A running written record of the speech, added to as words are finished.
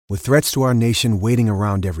With threats to our nation waiting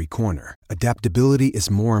around every corner, adaptability is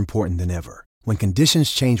more important than ever. When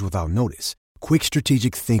conditions change without notice, quick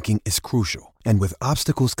strategic thinking is crucial. And with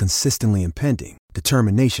obstacles consistently impending,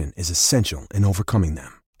 determination is essential in overcoming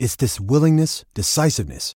them. It's this willingness,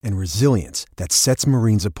 decisiveness, and resilience that sets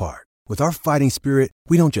Marines apart. With our fighting spirit,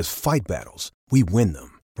 we don't just fight battles, we win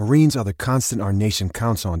them. Marines are the constant our nation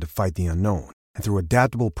counts on to fight the unknown. And through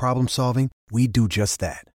adaptable problem solving, we do just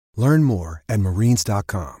that. Learn more at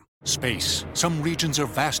marines.com. Space. Some regions are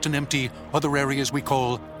vast and empty, other areas we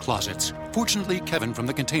call closets. Fortunately, Kevin from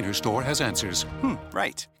the Container Store has answers.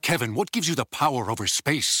 Right. Kevin, what gives you the power over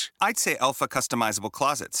space? I'd say Elfa customizable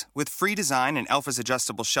closets. With free design and Elfa's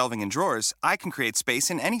adjustable shelving and drawers, I can create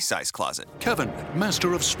space in any size closet. Kevin,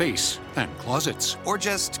 master of space and closets. Or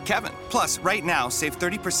just Kevin. Plus, right now, save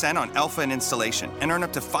 30% on Elfa and installation and earn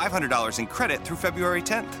up to $500 in credit through February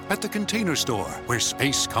 10th. At the Container Store, where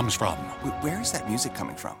space comes from. Where is that music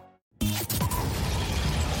coming from?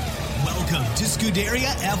 Welcome to Scuderia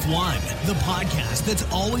F1, the podcast that's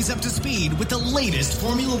always up to speed with the latest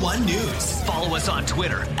Formula One news. Follow us on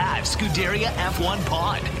Twitter at Scuderia F1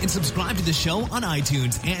 Pod and subscribe to the show on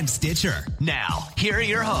iTunes and Stitcher. Now, here are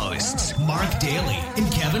your hosts, Mark Daly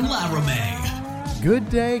and Kevin Laramie. Good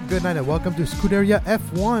day, good night, and welcome to Scuderia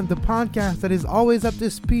F1, the podcast that is always up to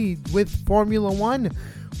speed with Formula One.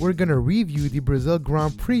 We're going to review the Brazil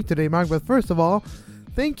Grand Prix today, Mark, but first of all,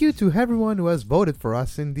 thank you to everyone who has voted for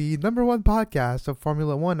us in the number one podcast of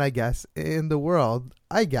Formula One, I guess, in the world,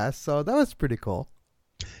 I guess. So that was pretty cool.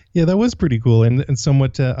 Yeah, that was pretty cool and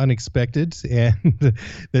somewhat unexpected, and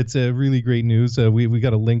that's really great news. We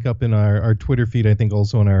got a link up in our Twitter feed, I think,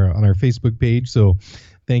 also on our Facebook page. So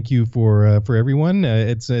thank you for everyone.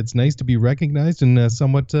 It's nice to be recognized and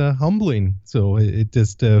somewhat humbling. So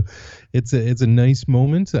it's a nice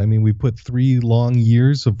moment. I mean, we put 3 long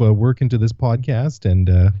years of work into this podcast, and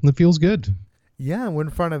it feels good. Yeah, we're in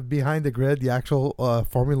front of Behind the Grid, the actual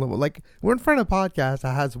Formula One. Like, we're in front of a podcast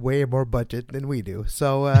that has way more budget than we do.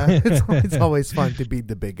 So it's always fun to beat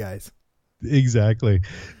the big guys. Exactly.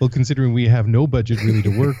 Well, considering we have no budget really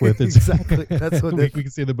to work with, it's exactly. That's what we can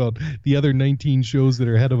say about the other 19 shows that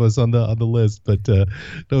are ahead of us on the list. But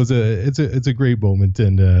it's a great moment,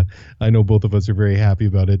 and I know both of us are very happy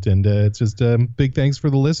about it. And it's just big thanks for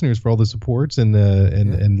the listeners for all the supports and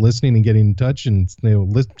listening and getting in touch and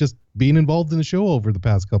just being involved in the show over the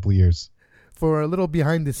past couple of years. For a little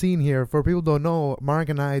behind the scene here, for people who don't know, Mark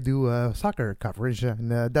and I do soccer coverage,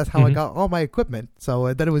 and that's how I got all my equipment.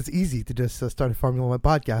 So that it was easy to just start a Formula One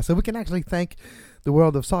podcast. So we can actually thank the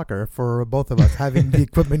world of soccer for both of us having the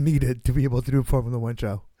equipment needed to be able to do a Formula One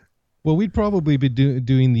show. Well, we'd probably be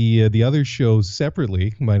doing the other shows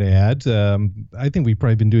separately, might I add. I think we've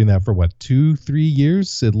probably been doing that for, 2-3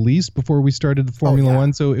 years at least before we started the Formula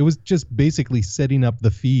One. So it was just basically setting up the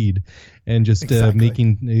feed and just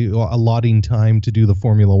allotting time to do the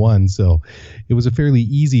Formula One. So it was a fairly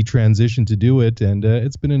easy transition to do it, and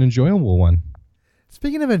it's been an enjoyable one.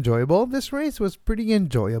 Speaking of enjoyable, this race was pretty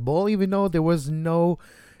enjoyable, even though there was no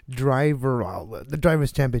the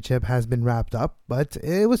Drivers' Championship has been wrapped up, but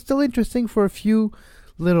it was still interesting for a few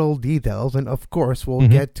little details. And of course, we'll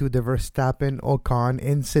get to the Verstappen-Ocon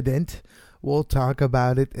incident. We'll talk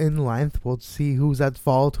about it in length. We'll see who's at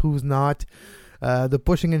fault, who's not. The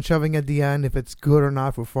pushing and shoving at the end, if it's good or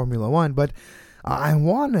not for Formula One. But I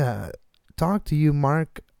want to talk to you,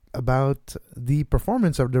 Mark, about the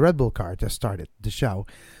performance of the Red Bull car to start the show.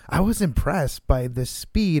 I was impressed by the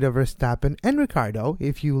speed of Verstappen and Ricciardo,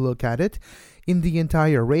 if you look at it, in the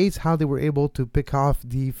entire race, how they were able to pick off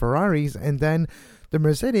the Ferraris and then the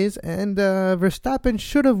Mercedes, and Verstappen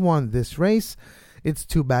should have won this race. It's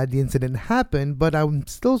too bad the incident happened, but I'm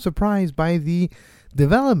still surprised by the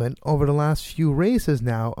development over the last few races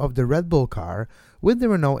now of the Red Bull car with the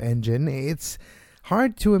Renault engine. It's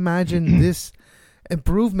hard to imagine this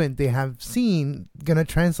improvement they have seen gonna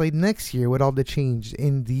translate next year with all the change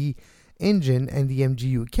in the engine and the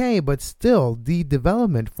MGU-K, but still the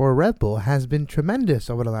development for Red Bull has been tremendous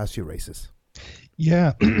over the last few races.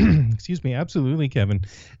 Yeah, excuse me, absolutely, Kevin.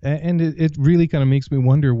 And it really kind of makes me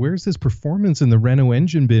wonder, where's this performance in the Renault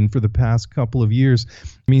engine been for the past couple of years?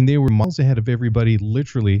 I mean, they were miles ahead of everybody,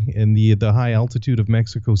 literally, in the high altitude of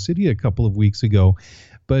Mexico City a couple of weeks ago.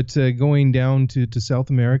 But going down to South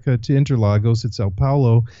America, to Interlagos at Sao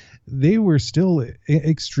Paulo, they were still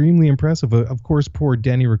extremely impressive. Of course, poor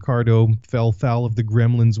Danny Ricciardo fell foul of the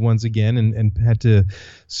gremlins once again and had to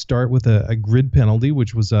start with a grid penalty,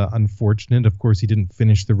 which was unfortunate. Of course, he didn't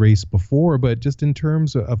finish the race before, but just in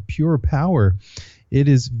terms of pure power, it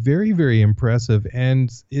is very, very impressive. And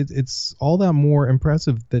it's all that more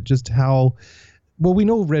impressive that just how Well, we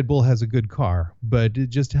know Red Bull has a good car, but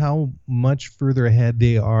just how much further ahead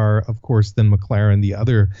they are, of course, than McLaren, the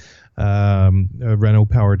other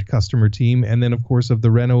Renault-powered customer team, and then, of course, of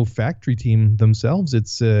the Renault factory team themselves.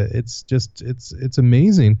 It's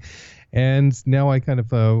amazing. And now I kind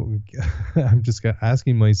of, I'm just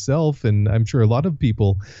asking myself, and I'm sure a lot of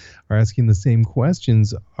people are asking the same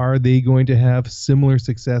questions. Are they going to have similar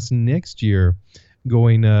success next year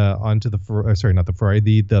going onto the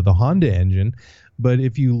Honda engine? But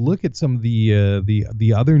if you look at some of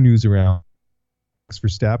the other news around, Max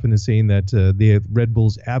Verstappen is saying that the Red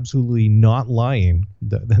Bull's absolutely not lying.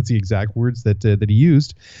 That's the exact words that he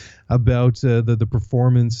used about the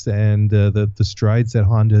performance and the strides that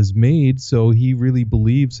Honda has made. So he really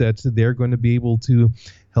believes that they're going to be able to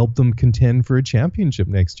help them contend for a championship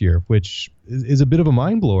next year, which is a bit of a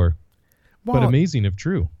mind blower, but amazing if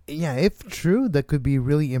true. Yeah, if true, that could be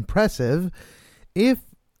really impressive. If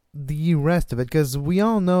the rest of it, because we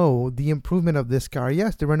all know the improvement of this car.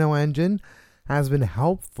 Yes, the Renault engine has been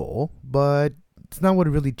helpful, but it's not what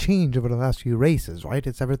really changed over the last few races, right?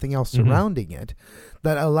 It's everything else surrounding it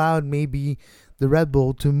that allowed maybe the Red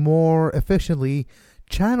Bull to more efficiently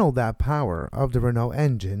channel that power of the Renault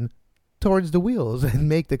engine towards the wheels and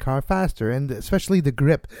make the car faster, and especially the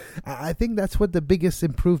grip. I think that's what the biggest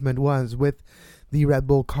improvement was with the Red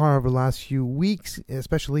Bull car over the last few weeks,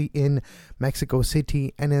 especially in Mexico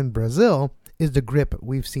City and in Brazil, is the grip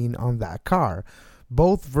we've seen on that car.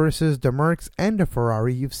 Both versus the Mercs and the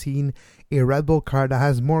Ferrari, you've seen a Red Bull car that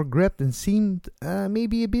has more grip and seemed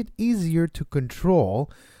maybe a bit easier to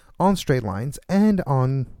control on straight lines and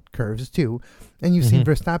on curves too. And you've seen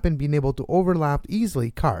Verstappen being able to overlap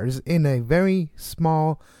easily cars in a very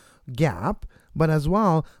small gap, but as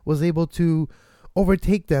well was able to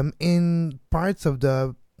overtake them in parts of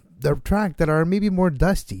the track that are maybe more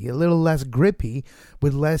dusty, a little less grippy,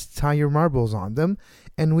 with less tire marbles on them.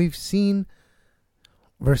 And we've seen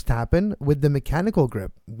Verstappen with the mechanical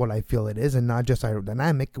grip, what I feel it is, and not just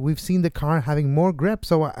aerodynamic. We've seen the car having more grip,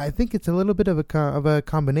 so I think it's a little bit of a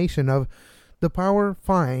combination of the power,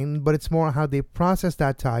 fine, but it's more how they process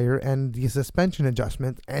that tire and the suspension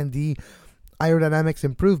adjustment and the aerodynamics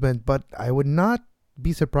improvement. But I would not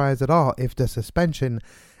be surprised at all if the suspension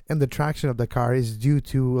and the traction of the car is due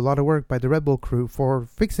to a lot of work by the Red Bull crew for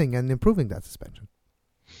fixing and improving that suspension.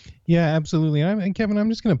 Yeah, absolutely. And Kevin, I'm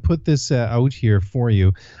just going to put this out here for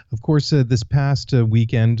you. Of course, this past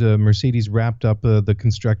weekend, Mercedes wrapped up the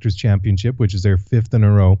Constructors' Championship, which is their 5th in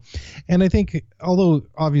a row. And I think, although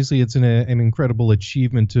obviously it's an incredible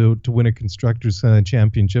achievement to win a Constructors'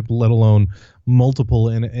 Championship, let alone multiple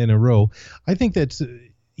in a row, I think that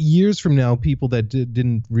years from now, people that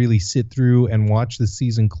didn't really sit through and watch the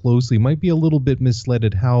season closely might be a little bit misled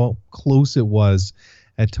at how close it was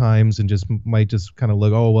at times, and might kind of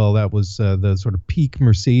look, oh well, that was the sort of peak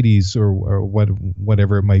Mercedes or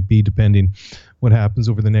whatever it might be, depending what happens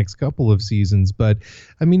over the next couple of seasons. But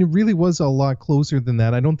I mean, it really was a lot closer than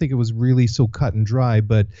that. I don't think it was really so cut and dry.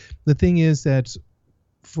 But the thing is that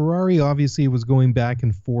Ferrari obviously was going back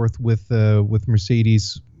and forth with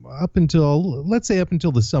Mercedes up until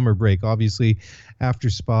the summer break. Obviously, after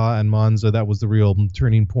Spa and Monza, that was the real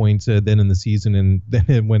turning point then in the season. And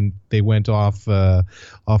then when they went off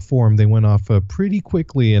form, they went off pretty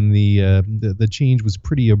quickly, and the change was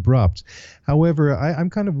pretty abrupt. However, I'm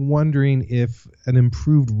kind of wondering if an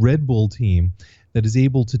improved Red Bull team that is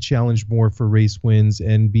able to challenge more for race wins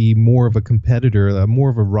and be more of a competitor, more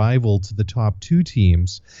of a rival to the top two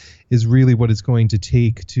teams, is really what it's going to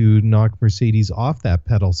take to knock Mercedes off that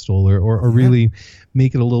pedestal, or really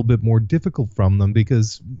make it a little bit more difficult from them,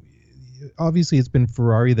 because obviously it's been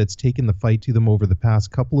Ferrari that's taken the fight to them over the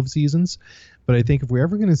past couple of seasons. But I think if we're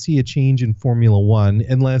ever going to see a change in Formula One,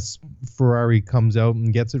 unless Ferrari comes out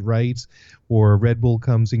and gets it right, or Red Bull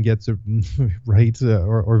comes and gets it right,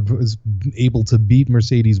 or is able to beat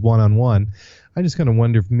Mercedes one-on-one, I just kind of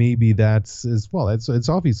wonder if maybe that's as well. It's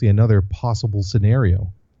obviously another possible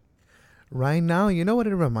scenario. Right now, you know what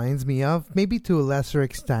it reminds me of? Maybe to a lesser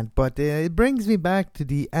extent, but it brings me back to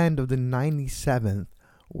the end of the 97th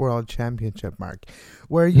World Championship mark,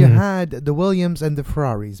 where you had the Williams and the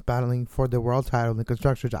Ferraris battling for the world title and the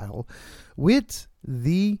constructor title, with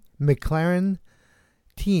the McLaren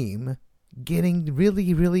team getting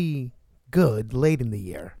really, really good late in the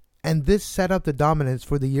year. And this set up the dominance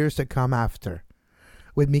for the years to come after,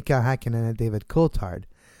 with Mika Häkkinen and David Coulthard.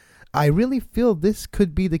 I really feel this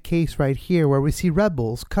could be the case right here, where we see Red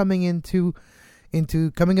Bulls coming into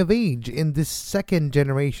coming of age in this second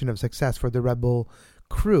generation of success for the Red Bull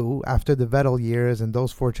crew after the Vettel years and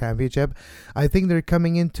those 4 championships. I think they're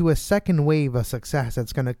coming into a second wave of success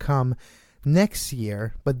that's going to come next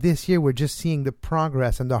year, but this year we're just seeing the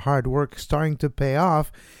progress and the hard work starting to pay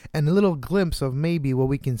off, and a little glimpse of maybe what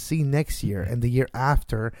we can see next year and the year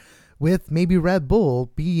after, with maybe Red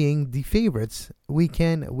Bull being the favorites week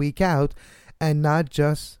in, week out, and not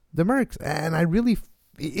just the Mercs. And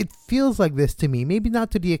it feels like this to me, maybe not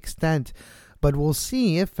to the extent, but we'll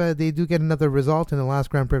see if they do get another result in the last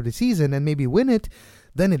Grand Prix of the season and maybe win it,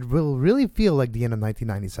 then it will really feel like the end of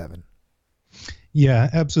 1997. Yeah,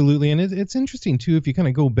 absolutely. And it's interesting, too, if you kind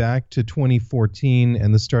of go back to 2014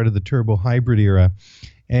 and the start of the turbo hybrid era.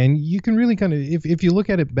 And you can really kind of, if you look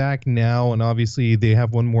at it back now, and obviously they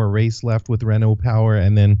have one more race left with Renault Power,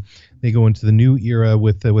 and then they go into the new era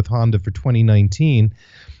with Honda for 2019.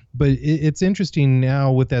 But it's interesting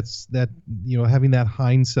now with that having that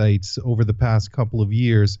hindsight over the past couple of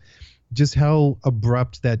years, just how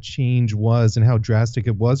abrupt that change was and how drastic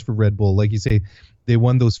it was for Red Bull. Like you say, they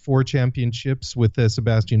won those 4 championships with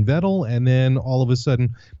Sebastian Vettel, and then all of a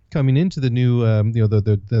sudden, coming into the new,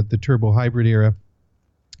 the turbo hybrid era,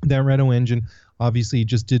 that Renault engine obviously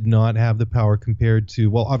just did not have the power compared to,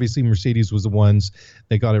 well, obviously Mercedes was the ones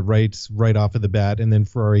that got it right off of the bat, and then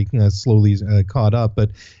Ferrari slowly caught up.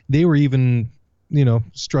 But they were even,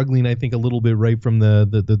 struggling, I think, a little bit right from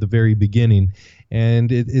the very beginning.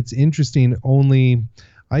 And it's interesting, only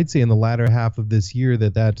I'd say in the latter half of this year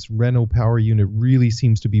that Renault power unit really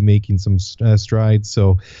seems to be making some strides.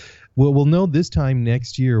 So we'll know this time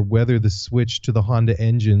next year whether the switch to the Honda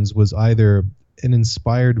engines was either an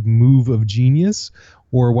inspired move of genius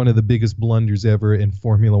or one of the biggest blunders ever in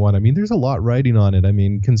Formula One. I mean, there's a lot riding on it. I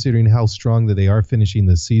mean, considering how strong that they are finishing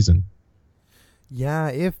this season. Yeah,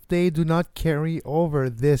 if they do not carry over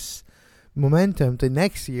this momentum to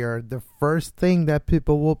next year, the first thing that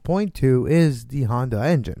people will point to is the Honda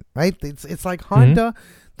engine, right? It's like Honda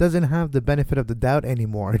doesn't have the benefit of the doubt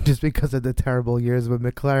anymore just because of the terrible years with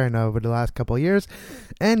McLaren over the last couple of years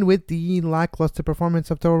and with the lackluster performance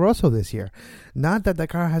of Toro Rosso this year. Not that the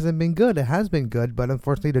car hasn't been good. It has been good, but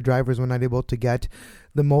unfortunately the drivers were not able to get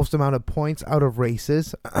the most amount of points out of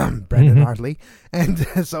races, Brendan Hartley. And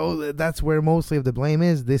so that's where mostly of the blame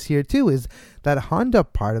is this year too, is that Honda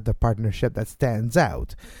part of the partnership that stands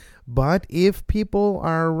out. But if people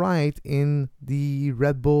are right in the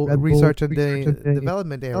Red Bull research and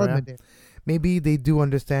development area, maybe they do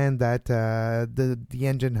understand that the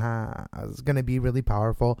engine is going to be really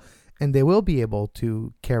powerful and they will be able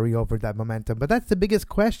to carry over that momentum. But that's the biggest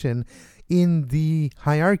question in the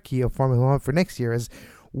hierarchy of Formula One for next year, is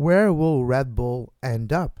where will Red Bull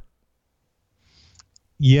end up?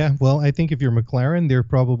 Yeah, well, I think if you're McLaren, they're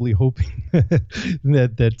probably hoping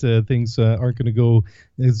that things aren't going to go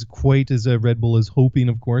as quite as Red Bull is hoping,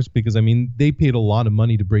 of course, because, I mean, they paid a lot of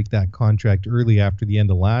money to break that contract early after the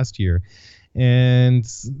end of last year. And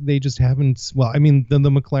they just haven't. Well, I mean, the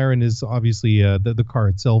McLaren is obviously the car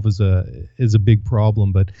itself is a big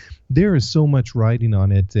problem, but there is so much riding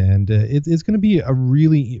on it, and it's going to be a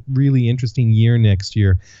really, really interesting year next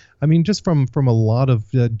year. I mean, just from a lot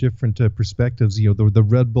of different perspectives, the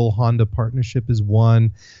Red Bull Honda partnership is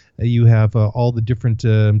one. You have all the different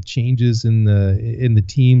changes in the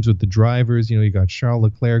teams with the drivers. You got Charles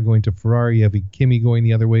Leclerc going to Ferrari. You have Kimi going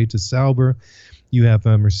the other way to Sauber. You have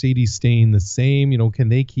Mercedes staying the same. Can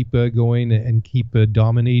they keep going and keep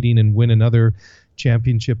dominating and win another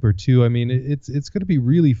championship or two? I mean, it's going to be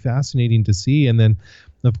really fascinating to see. And then,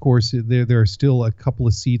 of course, there are still a couple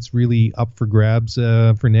of seats really up for grabs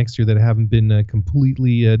for next year that haven't been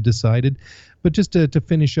completely decided. But just to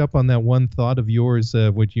finish up on that one thought of yours,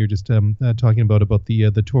 what you're just talking about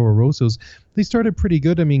the Toro Rossos, they started pretty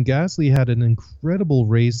good. I mean, Gasly had an incredible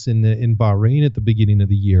race in Bahrain at the beginning of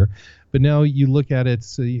the year, but now you look at it,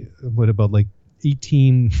 what about like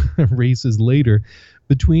 18 races later,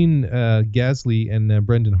 between Gasly and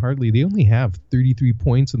Brendan Hartley, they only have 33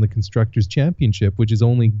 points in the Constructors' Championship, which is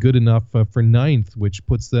only good enough for ninth, which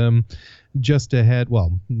puts them just ahead.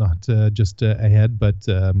 Well, not just ahead, but,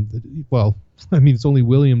 well, I mean, it's only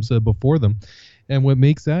Williams before them. And what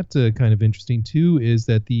makes that kind of interesting, too, is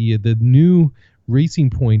that the new Racing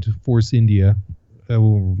Point Force India,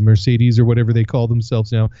 Mercedes or whatever they call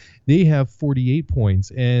themselves now, they have 48 points,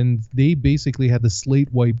 and they basically had the slate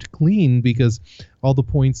wiped clean because all the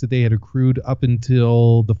points that they had accrued up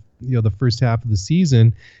until the first half of the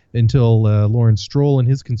season, until Lawrence Stroll and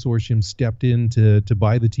his consortium stepped in to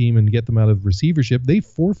buy the team and get them out of receivership, they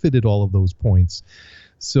forfeited all of those points.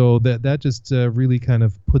 So that just really kind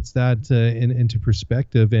of puts that into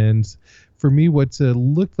perspective. And for me, what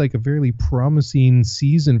looked like a very promising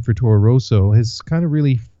season for Toro Rosso has kind of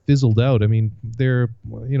really fizzled out. I mean, they're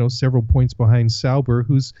several points behind Sauber,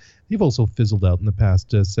 they've also fizzled out in the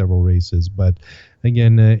past several races. But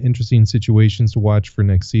again, interesting situations to watch for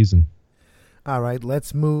next season. All right,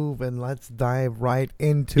 let's move and let's dive right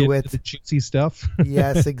into it. The juicy stuff.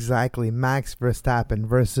 Yes, exactly. Max Verstappen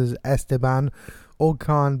versus Esteban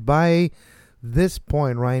Ocon. By this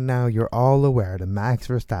point right now, you're all aware that Max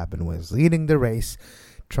Verstappen was leading the race,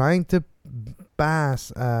 trying to pass.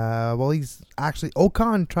 He's actually,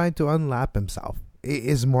 Ocon tried to unlap himself. It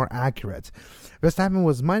is more accurate. Verstappen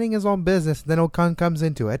was minding his own business, then Ocon comes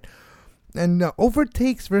into it and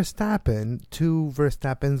overtakes Verstappen to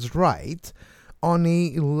Verstappen's right on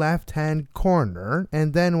a left-hand corner,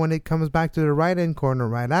 and then when it comes back to the right-hand corner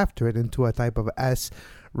right after it into a type of S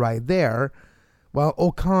right there, while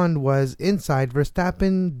Ocon was inside,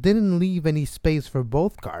 Verstappen didn't leave any space for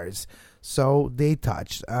both cars, so they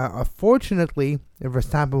touched. Fortunately,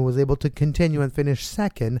 Verstappen was able to continue and finish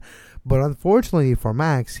second, but unfortunately for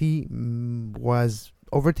Max, he was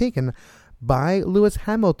overtaken by Lewis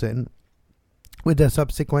Hamilton with a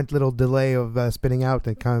subsequent little delay of spinning out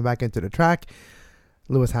and coming back into the track.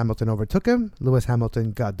 Lewis Hamilton overtook him. Lewis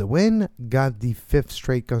Hamilton got the win, got the 5th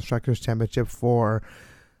straight Constructors' Championship for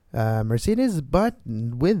Mercedes. But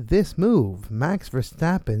with this move, Max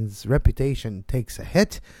Verstappen's reputation takes a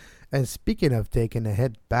hit. And speaking of taking a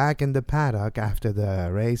hit, back in the paddock after the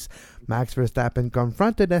race, Max Verstappen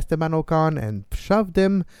confronted Esteban Ocon and shoved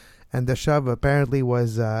him. And the shove apparently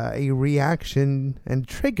was a reaction and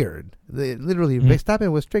triggered.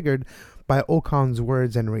 Verstappen was triggered by Ocon's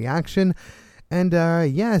words and reaction. And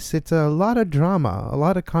yes, it's a lot of drama, a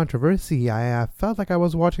lot of controversy. I felt like I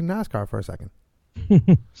was watching NASCAR for a second.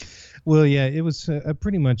 Well, yeah, it was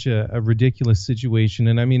pretty much a ridiculous situation.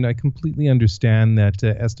 And I mean, I completely understand that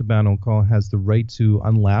Esteban Ocon has the right to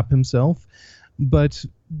unlap himself. But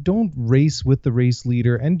don't race with the race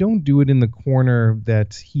leader, and don't do it in the corner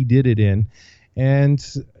that he did it in. And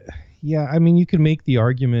yeah, I mean, you could make the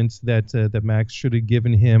argument that that Max should have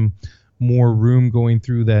given him more room going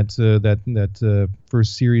through that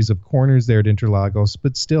first series of corners there at Interlagos.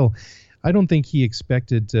 But still, I don't think he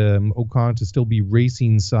expected Ocon to still be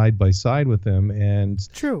racing side by side with him. And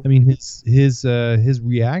true. I mean, his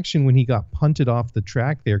reaction when he got punted off the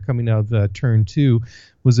track there coming out of turn 2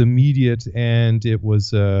 was immediate, and he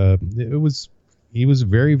was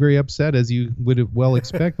very, very upset, as you would well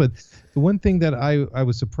expect. But the one thing that I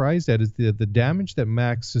was surprised at is the damage that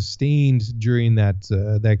Max sustained during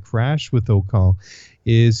that crash with Ocon.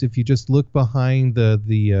 Is if you just look behind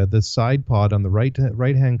the side pod on the right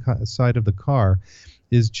hand side of the car,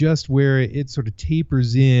 is just where it sort of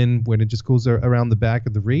tapers in when it just goes around the back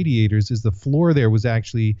of the radiators. Is the floor there was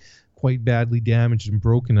actually quite badly damaged and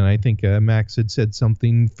broken, and I think Max had said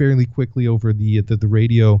something fairly quickly over the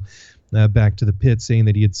radio back to the pit saying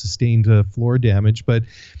that he had sustained floor damage. But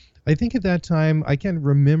I think at that time, I can't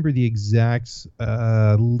remember the exact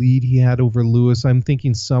lead he had over Lewis. I'm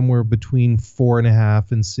thinking somewhere between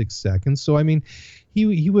 4.5 and 6 seconds. So I mean,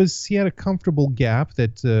 he had a comfortable gap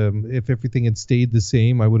that if everything had stayed the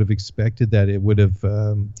same, I would have expected that it would have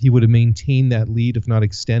he would have maintained that lead, if not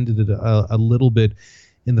extended it a little bit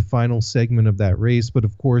in the final segment of that race. But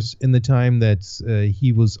of course, in the time that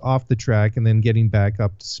he was off the track and then getting back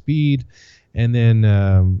up to speed, and then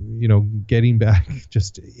getting back,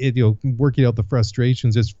 just working out the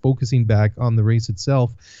frustrations, just focusing back on the race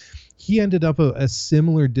itself, he ended up a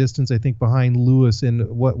similar distance, I think, behind Lewis. And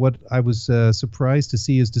what I was surprised to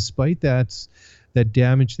see is, despite that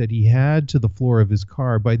damage that he had to the floor of his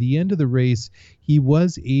car, by the end of the race, he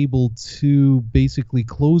was able to basically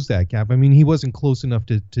close that gap. I mean, he wasn't close enough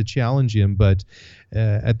to challenge him, but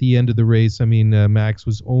at the end of the race, I mean, Max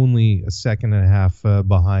was only 1.5 seconds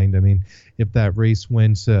behind. I mean, if that race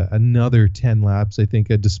went another 10 laps, I think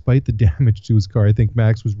despite the damage to his car, I think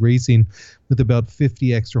Max was racing with about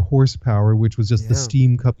 50 extra horsepower, which was just the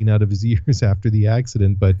steam coming out of his ears after the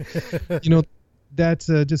accident. But, that's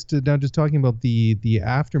just talking about the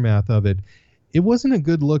aftermath of it. It wasn't a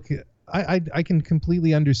good look. I can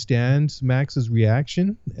completely understand Max's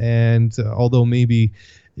reaction, and although maybe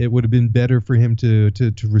it would have been better for him to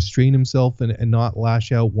restrain himself and not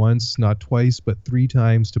lash out once, not twice, but 3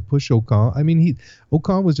 times to push Ocon. I mean,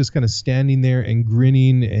 Ocon was just kind of standing there and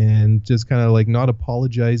grinning and just kind of like not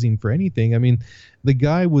apologizing for anything. I mean, the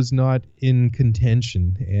guy was not in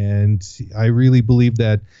contention, and I really believe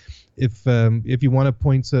that if you want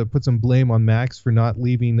to put some blame on Max for not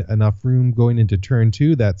leaving enough room going into turn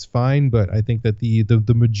 2, that's fine. But I think that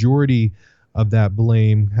the majority of that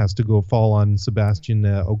blame has to fall on Esteban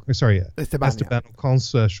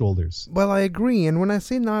Ocon's shoulders. Well, I agree. And when I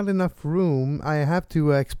say not enough room, I have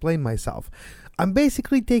to explain myself. I'm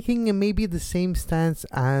basically taking maybe the same stance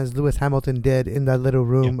as Lewis Hamilton did in that little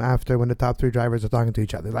room after when the top three drivers are talking to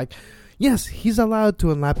each other. Like, yes, he's allowed to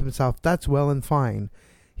unlap himself. That's well and fine.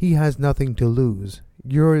 He has nothing to lose.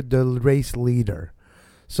 You're the race leader.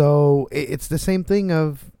 So it's the same thing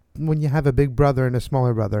of when you have a big brother and a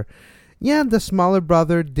smaller brother. Yeah, the smaller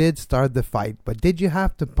brother did start the fight, but did you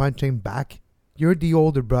have to punch him back? You're the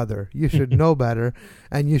older brother. You should know better,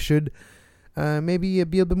 and you should maybe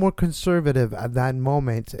be a bit more conservative at that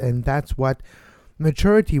moment, and that's what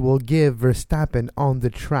maturity will give Verstappen on the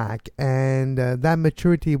track, and that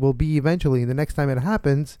maturity will be eventually, the next time it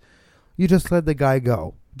happens, you just let the guy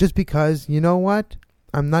go. Just because, you know what?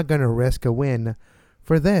 I'm not going to risk a win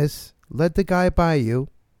for this. Let the guy by you,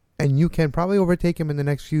 and you can probably overtake him in the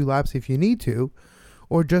next few laps if you need to,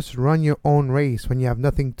 or just run your own race when you have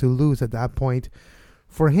nothing to lose at that point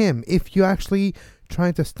for him. If you actually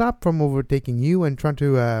trying to stop from overtaking you and trying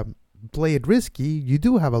to play it risky, you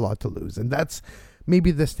do have a lot to lose. And that's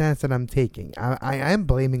maybe the stance that I'm taking. I am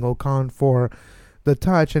blaming Ocon for the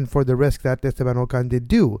touch and for the risk that Esteban Ocon did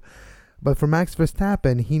do. But for Max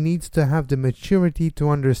Verstappen, he needs to have the maturity to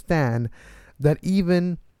understand that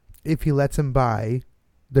even if he lets him by,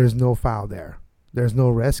 there's no foul there. There's no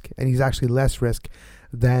risk, and he's actually less risk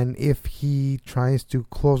than if he tries to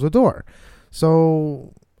close the door.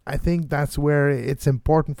 So I think that's where it's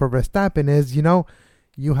important for Verstappen is,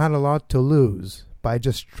 you had a lot to lose by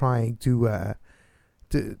just trying to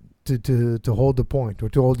hold the point or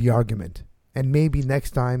to hold the argument. And maybe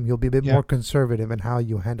next time you'll be a bit more conservative in how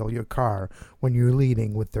you handle your car when you're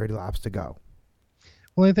leading with 30 laps to go.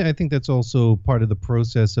 Well, I think that's also part of the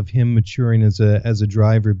process of him maturing as a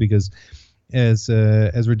driver, because as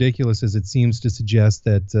ridiculous as it seems to suggest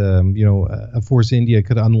that a Force India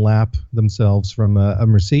could unlap themselves from a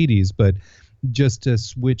Mercedes, but just to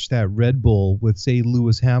switch that Red Bull with, say,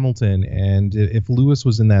 Lewis Hamilton, and if Lewis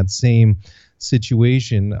was in that same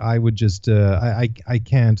situation, I would just I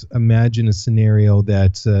can't imagine a scenario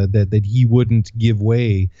that he wouldn't give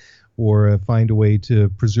way or find a way to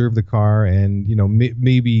preserve the car and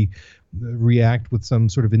maybe react with some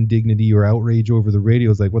sort of indignity or outrage over the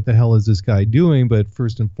radios, like, what the hell is this guy doing? But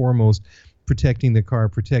first and foremost, protecting the car,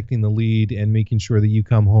 protecting the lead, and making sure that you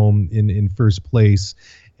come home in first place.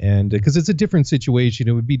 And because it's a different situation,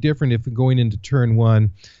 it would be different if going into turn one,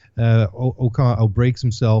 Ocon breaks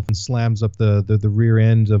himself and slams up the rear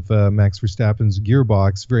end of Max Verstappen's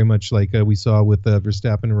gearbox, very much like we saw with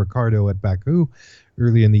Verstappen and Ricciardo at Baku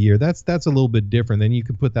early in the year. That's a little bit different. Then you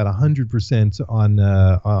can put that 100% on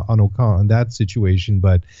Ocon in that situation.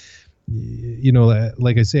 But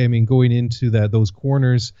like I say, I mean, going into those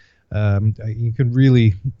corners, you can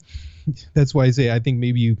really. That's why I say I think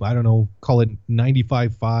maybe call it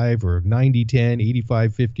 95-5 or 90-10,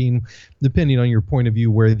 85-15, depending on your point of view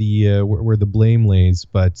where the blame lays.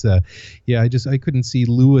 But I couldn't see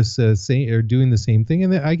Lewis doing the same thing,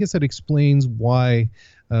 and I guess that explains why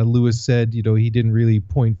Lewis said he didn't really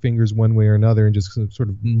point fingers one way or another and just sort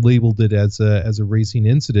of labeled it as a racing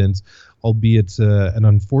incident, albeit an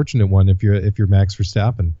unfortunate one if you're Max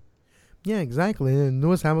Verstappen. Yeah, exactly. And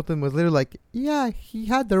Lewis Hamilton was literally like, yeah, he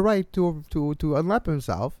had the right to unlap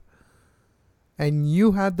himself, and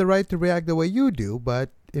you had the right to react the way you do,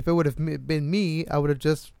 but if it would have been me, I would have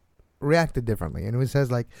just reacted differently. And he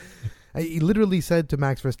says, like, he literally said to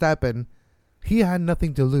Max Verstappen, he had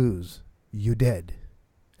nothing to lose. You did.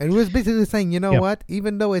 And he was basically saying, what?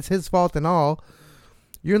 Even though it's his fault and all,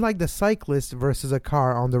 you're like the cyclist versus a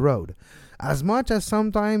car on the road. As much as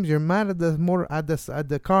sometimes you're mad at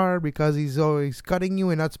the car because he's always cutting you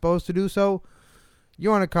and not supposed to do so,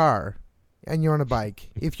 you're on a car and you're on a bike.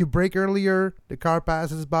 If you brake earlier, the car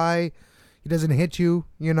passes by, he doesn't hit you,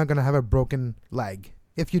 you're not going to have a broken leg.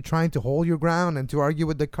 If you're trying to hold your ground and to argue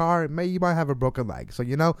with the car, you might have a broken leg. So,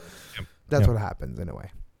 that's what happens in a way.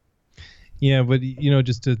 Yeah, but,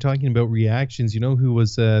 just talking about reactions, who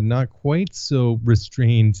was not quite so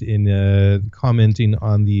restrained in commenting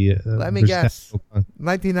on the... Let me guess.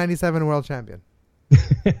 1997 world champion.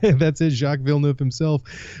 That's it. Jacques Villeneuve himself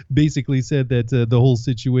basically said that the whole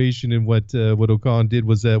situation and what Ocon did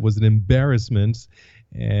was an embarrassment.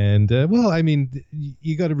 And,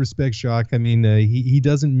 you got to respect Jacques. I mean, he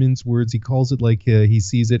doesn't mince words. He calls it like he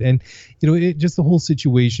sees it. And, just the whole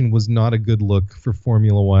situation was not a good look for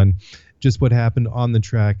Formula One. Just what happened on the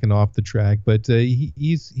track and off the track. But he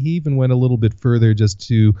even went a little bit further just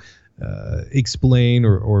to explain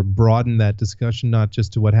or broaden that discussion, not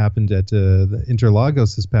just to what happened at the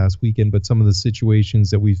Interlagos this past weekend, but some of the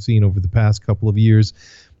situations that we've seen over the past couple of years.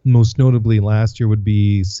 Most notably last year would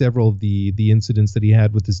be several of the incidents that he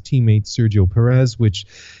had with his teammate Sergio Perez, which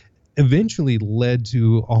eventually led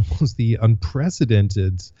to almost the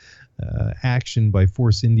unprecedented action by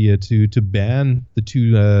Force India to ban the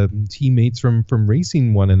two teammates from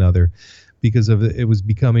racing one another because of it was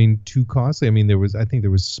becoming too costly. I mean, I think there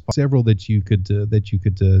was several that you could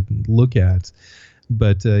look at,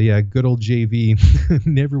 but yeah, good old JV,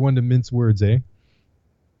 never one to mince words, eh?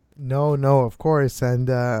 No, of course, and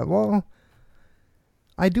well,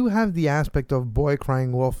 I do have the aspect of boy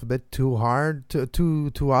crying wolf a bit too hard,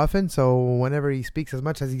 too often. So whenever he speaks, as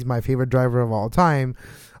much as he's my favorite driver of all time,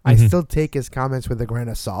 I still take his comments with a grain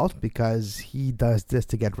of salt because he does this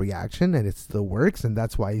to get reaction, and it still works, and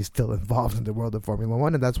that's why he's still involved in the world of Formula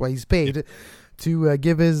One, and that's why he's paid to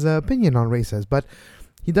give his opinion on races. But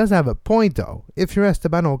he does have a point, though. If you're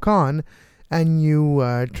Esteban Ocon and you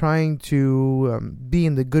are trying to be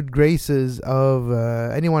in the good graces of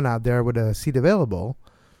anyone out there with a seat available,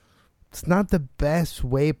 it's not the best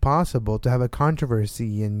way possible to have a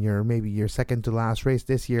controversy in maybe your second to last race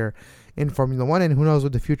this year in Formula One, and who knows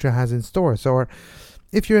what the future has in store. So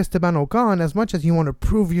if you're Esteban Ocon, as much as you want to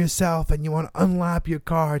prove yourself and you want to unlap your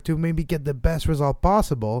car to maybe get the best result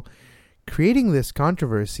possible, creating this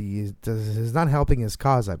controversy is not helping his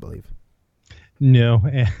cause, I believe. No,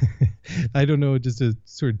 I don't know, just to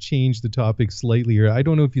sort of change the topic slightly here. I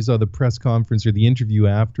don't know if you saw the press conference or the interview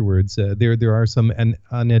afterwards. There are some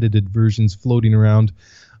unedited versions floating around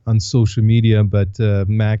on social media, but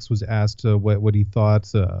Max was asked what he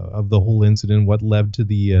thought of the whole incident, what led to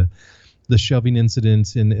the shoving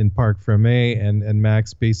incident in Parc Fermé, and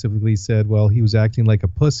Max basically said, well, he was acting like a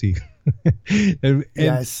pussy. and,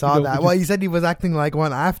 I saw that. Well, he said he was acting like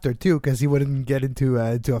one after, too, because he wouldn't get into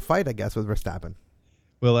a fight, I guess, with Verstappen.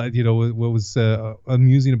 Well, what was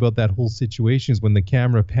amusing about that whole situation is when the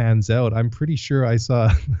camera pans out, I'm pretty sure I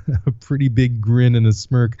saw a pretty big grin and a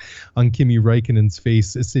smirk on Kimi Räikkönen's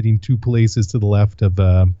face sitting two places to the left of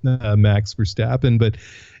Max Verstappen. But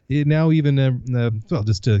now even, well,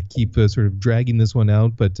 just to keep sort of dragging this one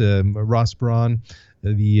out, but Ross Brawn,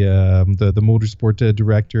 the motorsport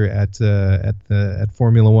director at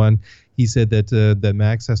Formula One, he said that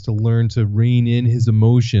Max has to learn to rein in his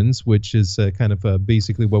emotions, which is kind of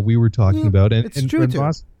basically what we were talking about. And it's true,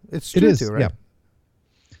 too. It's true, too, right? Yeah.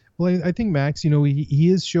 Well, I think Max, he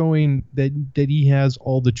is showing that he has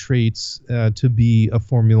all the traits to be a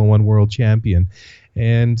Formula One world champion.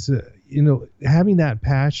 And, having that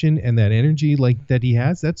passion and that energy like that he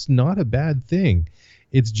has, that's not a bad thing.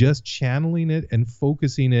 It's just channeling it and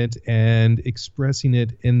focusing it and expressing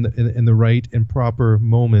it in the right and proper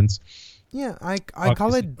moments. Yeah, I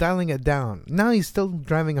call it dialing it down. Now he's still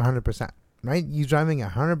driving 100%, right? He's driving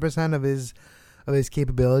 100% of his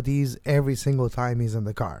capabilities every single time he's in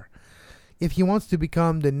the car. If he wants to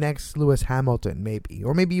become the next Lewis Hamilton, maybe,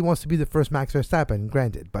 or maybe he wants to be the first Max Verstappen,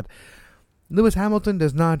 granted, but Lewis Hamilton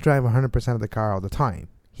does not drive 100% of the car all the time.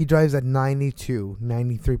 He drives at 92,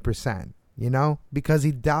 93%. Because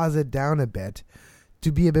he dials it down a bit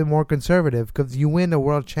to be a bit more conservative, because you win a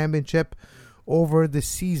world championship over the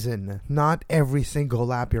season, not every single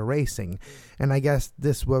lap you're racing. And I guess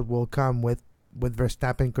this what will come with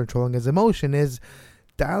Verstappen controlling his emotion is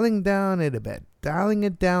dialing down it a bit, dialing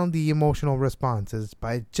it down the emotional responses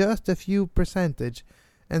by just a few percentage,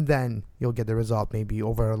 and then you'll get the result maybe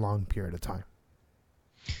over a long period of time.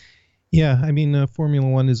 Yeah, I mean, Formula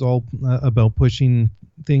One is all about pushing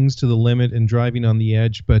things to the limit and driving on the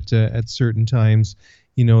edge, but at certain times,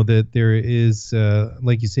 that there is,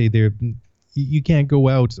 like you say, you can't go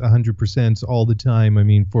out 100% all the time. I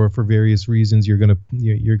mean, for various reasons, you're gonna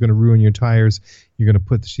ruin your tires, you're gonna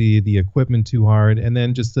put the equipment too hard, and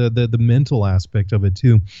then just the mental aspect of it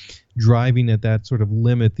too, driving at that sort of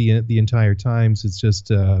limit the entire times. It's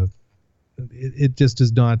just it just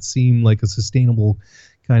does not seem like a sustainable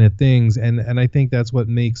kind of things, and I think that's what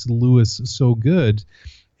makes Lewis so good,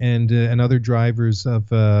 and other drivers of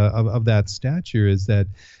that stature, is that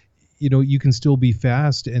you can still be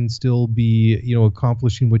fast and still be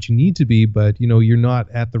accomplishing what you need to be, but you're not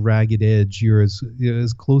at the ragged edge. You're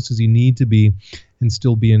as close as you need to be, and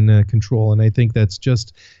still be in control. And I think that's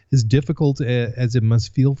just as difficult as it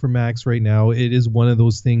must feel for Max right now. It is one of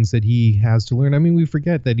those things that he has to learn. I mean, we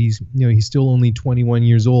forget that he's still only 21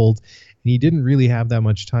 years old, and he didn't really have that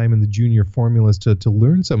much time in the junior formulas to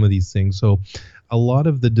learn some of these things. So a lot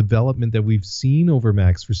of the development that we've seen over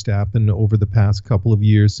Max Verstappen over the past couple of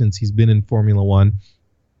years since he's been in Formula One,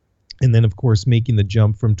 and then, of course, making the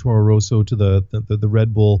jump from Toro Rosso to the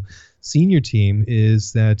Red Bull senior team,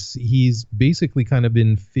 is that he's basically kind of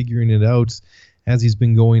been figuring it out as he's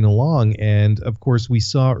been going along. And, of course, we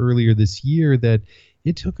saw earlier this year that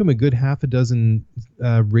it took him a good half a dozen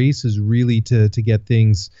races really to get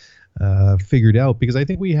things figured out, because I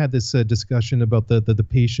think we had this discussion about the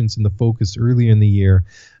patience and the focus earlier in the year,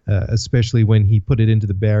 especially when he put it into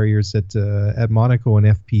the barriers at Monaco and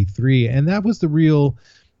FP3, and that was the real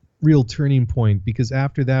turning point, because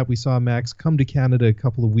after that we saw Max come to Canada a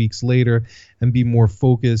couple of weeks later and be more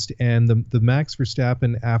focused, and the Max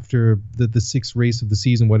Verstappen after the sixth race of the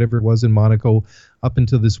season, whatever it was in Monaco, up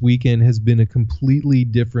until this weekend has been a completely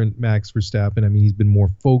different Max Verstappen. I mean, he's been more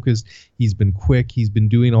focused, he's been quick, he's been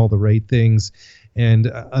doing all the right things,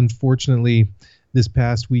 and unfortunately this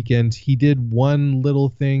past weekend he did one little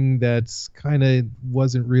thing that's kind of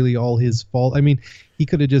wasn't really all his fault. I mean, he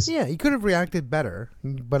could have just... Yeah, he could have reacted better,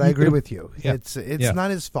 but I agree with you. Yeah. It's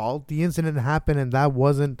not his fault. The incident happened and that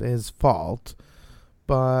wasn't his fault,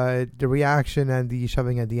 but the reaction and the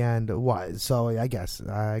shoving at the end was. So I guess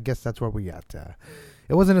that's where we got.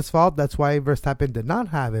 It wasn't his fault. That's why Verstappen did not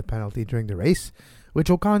have a penalty during the race, which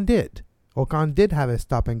Ocon did. Ocon did have a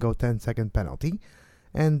stop-and-go 10-second penalty.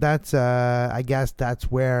 And that's, I guess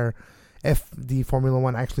that's where, if the Formula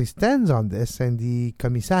One actually stands on this and the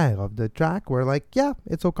commissaire of the track were like, yeah,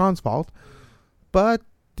 it's Ocon's fault. But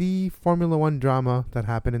the Formula One drama that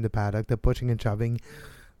happened in the paddock, the pushing and shoving,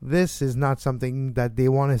 this is not something that they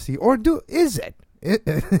want to see. Or is it?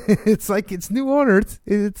 It's like it's new owners.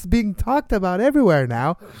 It's being talked about everywhere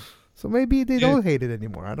now. So maybe they don't hate it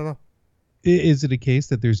anymore. I don't know. Is it a case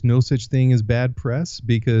that there's no such thing as bad press?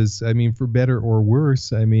 Because, I mean, for better or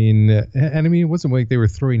worse, I mean, it wasn't like they were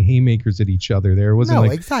throwing haymakers at each other there. It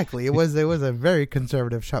wasn't exactly. It was a very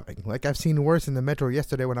conservative shoving. Like, I've seen worse in the metro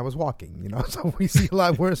yesterday when I was walking, so we see a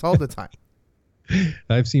lot worse all the time.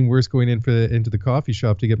 I've seen worse going into the coffee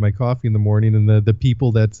shop to get my coffee in the morning, and the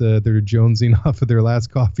people that they're jonesing off of their last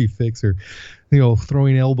coffee fix or,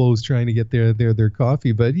 throwing elbows trying to get their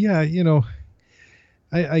coffee. But yeah,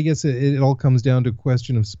 I guess it all comes down to a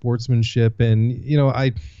question of sportsmanship, and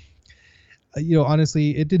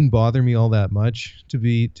honestly, it didn't bother me all that much to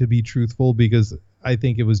be truthful, because I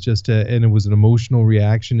think it was just and it was an emotional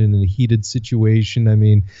reaction in a heated situation. I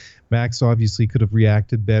mean, Max obviously could have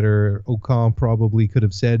reacted better. Ocon probably could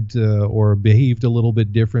have said or behaved a little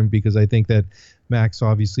bit different, because I think that Max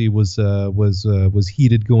obviously was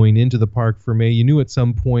heated going into the parc Fermé. You knew at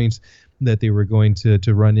some point that they were going to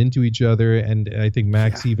run into each other, and I think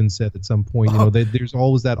Max even said at some point, that there's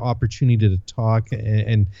always that opportunity to talk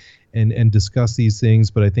and discuss these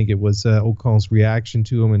things. But I think it was Ocon's reaction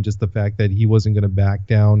to him and just the fact that he wasn't going to back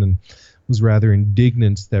down and was rather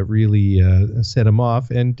indignant that really set him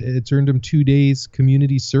off, and it's earned him 2 days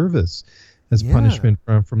community service as punishment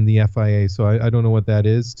from the FIA. So I don't know what that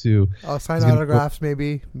is. I'll sign autographs,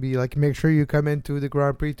 maybe. Be like, make sure you come into the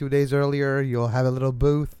Grand Prix 2 days earlier. You'll have a little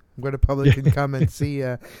booth where the public can come and see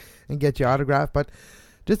and get your autograph. But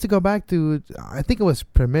just to go back to, I think it was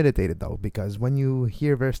premeditated though, because when you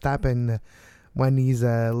hear Verstappen, when he's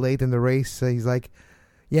late in the race, he's like,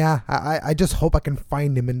 yeah, I just hope I can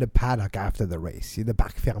find him in the paddock after the race, in the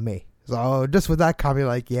bac fermé. So just with that comment,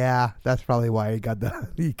 like, yeah, that's probably why he got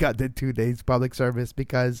the 2 days public service,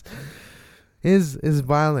 because his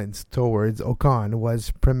violence towards Ocon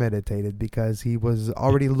was premeditated, because he was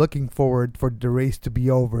already looking forward for the race to be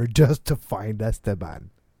over just to find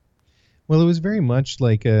Esteban. Well, it was very much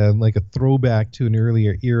like a throwback to an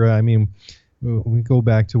earlier era. I mean, we go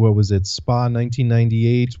back to, what was it, Spa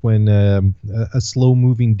 1998, when a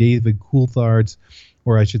slow-moving David Coulthard,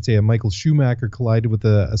 or I should say a Michael Schumacher, collided with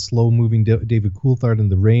a slow-moving David Coulthard in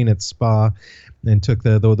the rain at Spa and took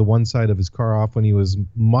the one side of his car off when he was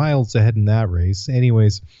miles ahead in that race.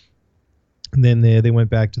 Anyways, and then they went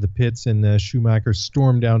back to the pits, and Schumacher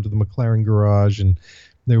stormed down to the McLaren garage, and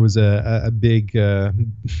there was a big a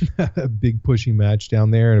big pushing match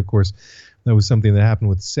down there. And of course, that was something that happened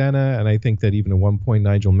with Senna, and I think that even at one point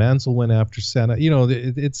Nigel Mansell went after Senna.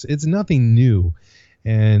 It's nothing new.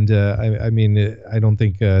 And I mean, I don't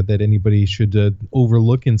think that anybody should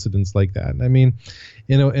overlook incidents like that. I mean,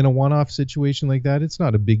 in a one-off situation like that, it's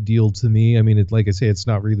not a big deal to me. I mean, like I say, it's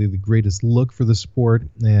not really the greatest look for the sport.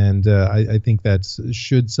 And I think that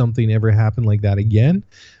should something ever happen like that again,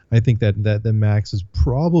 I think that Max is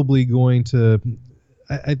probably going to.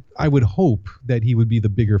 I would hope that he would be the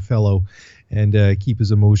bigger fellow and keep his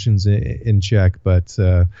emotions in check, but.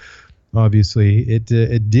 Obviously, it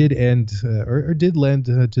did end or did lend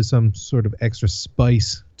to some sort of extra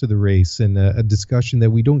spice to the race, and a discussion that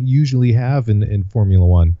we don't usually have in Formula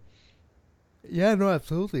One. Yeah, no,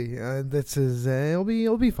 absolutely. This is it'll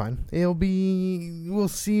be fun. We'll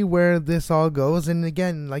see where this all goes. And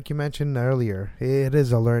again, like you mentioned earlier, it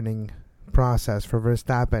is a learning process for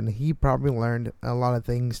Verstappen. He probably learned a lot of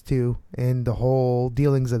things too in the whole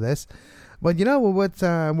dealings of this. But what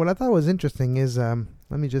I thought was interesting is.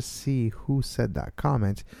 let me just see who said that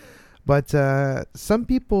comment. But some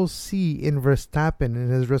people see in Verstappen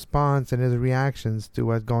and his response and his reactions to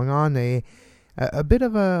what's going on a bit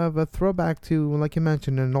of a throwback to, like you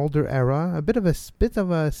mentioned, an older era. A bit of a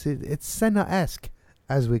it's Senna-esque,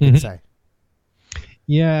 as we could say.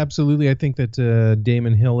 Yeah, absolutely. I think that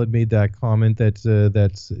Damon Hill had made that comment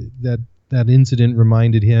that incident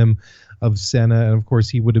reminded him of Senna, and of course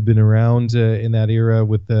he would have been around in that era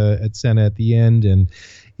with at Senna at the end. And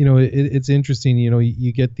it's interesting.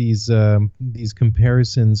 You get these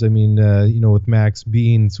comparisons. I mean, with Max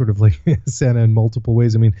being sort of like Senna in multiple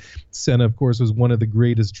ways. I mean, Senna, of course, was one of the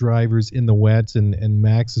greatest drivers in the wet, and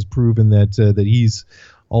Max has proven that he's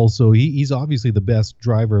also he's obviously the best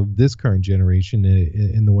driver of this current generation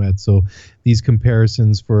in the wet. So these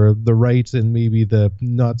comparisons for the right and maybe the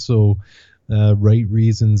not so right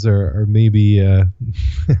reasons are maybe a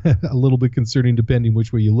little bit concerning depending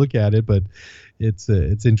which way you look at it, but it's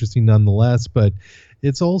interesting nonetheless. But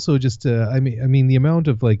it's also just I mean the amount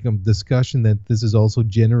of discussion that this has also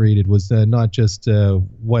generated was not just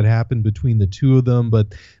what happened between the two of them,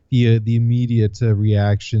 but the immediate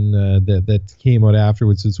reaction that came out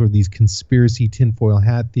afterwards is sort of these conspiracy tinfoil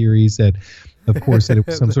hat theories that, of course, that it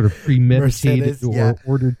was some sort of premeditated or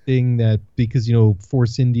ordered thing, that because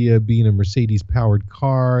Force India being a Mercedes powered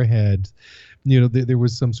car had there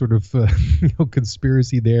was some sort of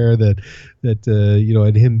conspiracy there that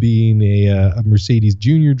and him being a Mercedes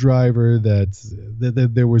junior driver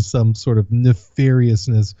that there was some sort of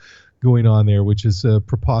nefariousness going on there, which is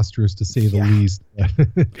preposterous to say the least.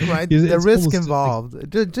 Right, the risk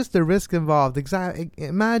involved, just the risk involved. Exactly.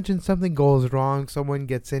 Imagine something goes wrong, someone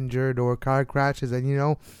gets injured or a car crashes, and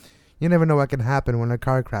you never know what can happen when a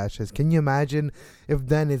car crashes. Can you imagine if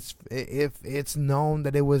it's known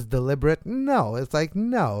that it was deliberate? No, it's like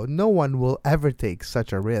no one will ever take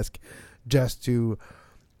such a risk just to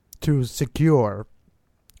secure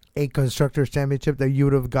a Constructors' Championship that you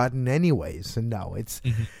would have gotten anyways. And no, it's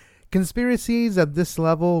conspiracies at this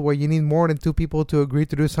level where you need more than two people to agree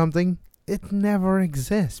to do something. It never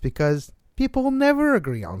exists because people never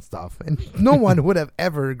agree on stuff, and no one would have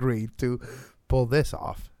ever agreed to pull this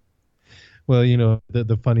off. Well,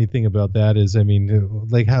 the funny thing about that is, I mean,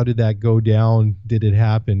 how did that go down? Did it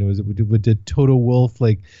happen? Did Toto Wolff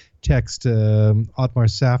text Otmar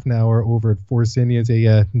Safnauer over at Force India and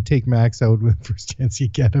say, take Max out with the first chance you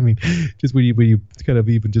get? I mean, just when you kind of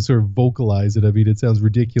even just sort of vocalize it, I mean, it sounds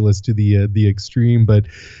ridiculous to the extreme. But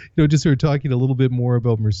just sort of talking a little bit more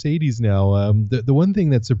about Mercedes now. The one thing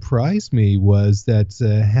that surprised me was that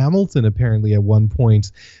Hamilton apparently at one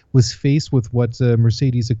point was faced with what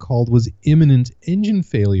Mercedes had called was imminent engine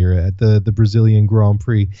failure at the Brazilian Grand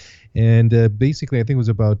Prix. And basically, I think it was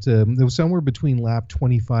about it was somewhere between lap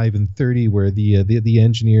 25 and 30 where the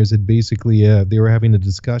engineers had basically they were having a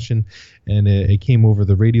discussion, and it came over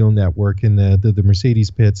the radio network in the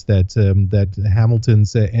Mercedes pits that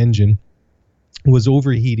Hamilton's engine was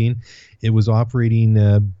overheating. It was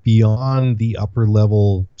operating beyond the upper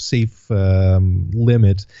level safe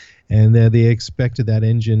limit, and they expected that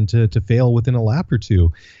engine to fail within a lap or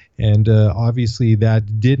two. And obviously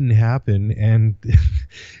that didn't happen, and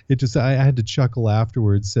I had to chuckle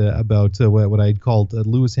afterwards about what I'd called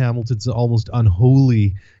Lewis Hamilton's almost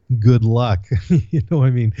unholy good luck. I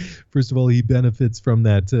mean, first of all, he benefits from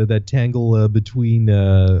that tangle between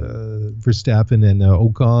Verstappen and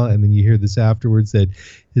Ocon, and then you hear this afterwards that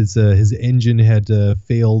his engine had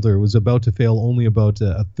failed or was about to fail only about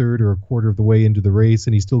a third or a quarter of the way into the race,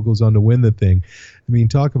 and he still goes on to win the thing. I mean,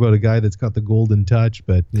 talk about a guy that's got the golden touch,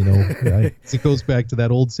 but it goes back to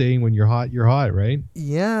that old saying, when you're hot, right?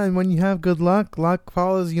 Yeah, and when you have good luck, luck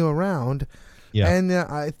follows you around. Yeah. And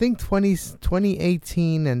I think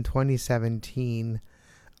 2018 and 2017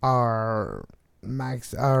 are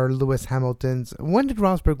Lewis Hamilton's. When did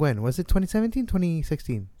Rosberg win? Was it 2017,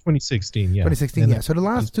 2016? 2016, yeah. 2016, yeah. So the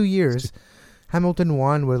last 2 years, Hamilton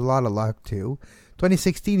won with a lot of luck, too.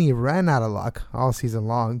 2016, he ran out of luck all season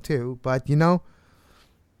long, too. But,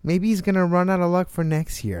 maybe he's going to run out of luck for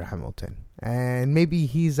next year, Hamilton. And maybe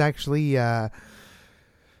he's actually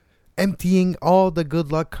emptying all the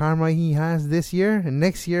good luck karma he has this year, and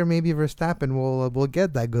next year maybe Verstappen will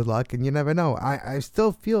get that good luck, and you never know. I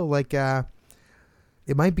still feel like it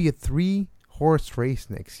might be a 3-horse race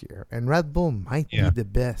next year, and Red Bull might be the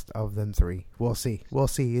best of them three. We'll see.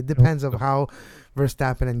 It depends on how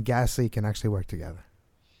Verstappen and Gasly can actually work together.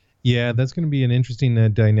 Yeah, that's going to be an interesting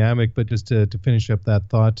dynamic. But just to finish up that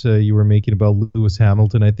thought you were making about Lewis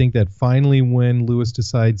Hamilton, I think that finally when Lewis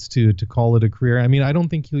decides to call it a career, I mean, I don't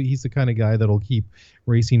think he's the kind of guy that'll keep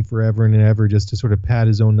racing forever and ever just to sort of pad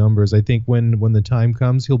his own numbers. I think when the time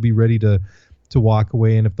comes, he'll be ready to walk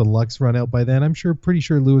away. And if the luck's run out by then, I'm pretty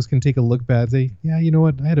sure Lewis can take a look back and say, yeah, you know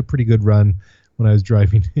what, I had a pretty good run when I was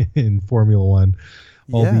driving in Formula One.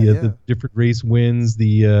 All the different race wins,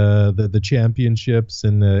 the championships,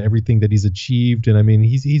 and everything that he's achieved. And I mean,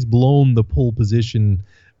 he's blown the pole position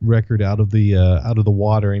record out of the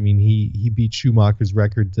water. I mean, he beat Schumacher's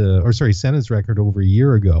record, Senna's record over a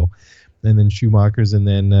year ago, and then Schumacher's, and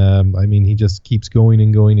then I mean, he just keeps going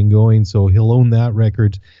and going and going. So he'll own that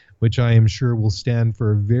record, which I am sure will stand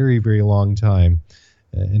for a very, very long time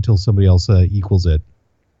until somebody else equals it.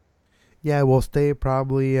 Yeah, we'll stay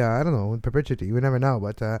probably, I don't know, in perpetuity. We never know.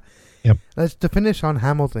 But yep. To finish on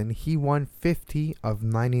Hamilton, he won 50 of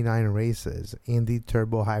 99 races in the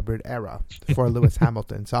turbo hybrid era for Lewis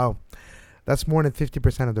Hamilton. So that's more than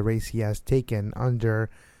 50% of the race he has taken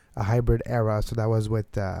under a hybrid era. So that was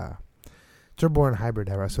with turbo and hybrid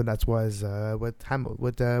era. So that was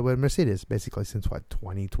with Mercedes, basically since,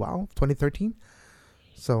 2012, 2013?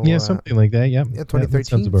 So yeah, something like that. Yeah,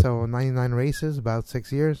 2013. So 99 races, about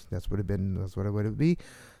 6 years. That's what it would be.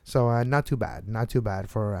 So not too bad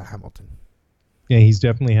for Hamilton. Yeah, he's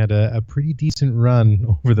definitely had a pretty decent run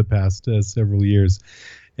over the past several years.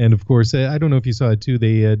 And of course, I don't know if you saw it too.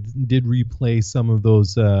 They did replay some of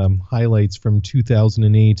those highlights from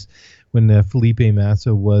 2008 when Felipe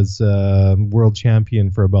Massa was world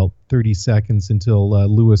champion for about 30 seconds until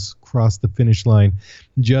Lewis crossed the finish line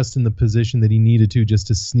just in the position that he needed to just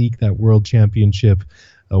to sneak that world championship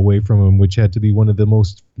away from him, which had to be one of the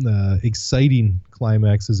most exciting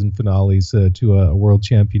climaxes and finales to a world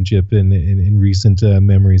championship in recent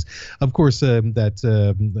memories. Of course,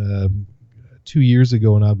 that 2 years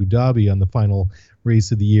ago in Abu Dhabi on the final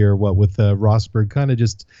race of the year, with Rosberg kind of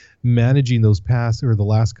just managing those the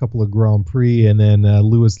last couple of Grand Prix, and then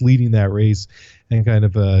Lewis leading that race and kind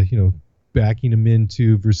of backing him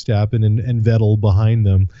into Verstappen and Vettel behind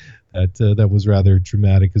them. That was rather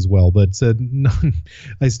dramatic as well. But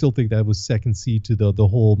I still think that was second seat to the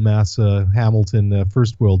whole Massa Hamilton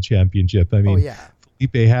first world championship. I mean,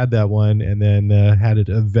 Felipe had that one and then had it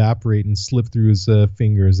evaporate and slip through his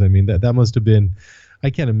fingers. I mean, that must have been. I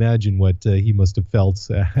can't imagine what he must have felt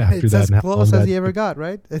after it's that. It's as close as he ever got,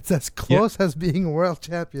 right? It's as close as being a world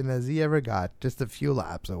champion as he ever got, just a few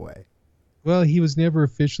laps away. Well, he was never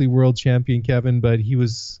officially world champion, Kevin, but he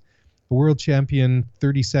was a world champion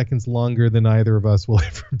 30 seconds longer than either of us will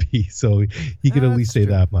ever be. So he could at least say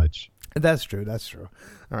that much. That's true.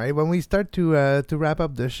 All right, when we start to wrap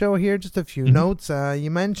up the show here, just a few notes. You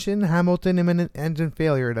mentioned Hamilton imminent engine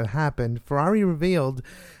failure that happened. Ferrari revealed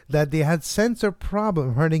that they had sensor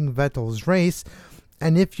problem hurting Vettel's race.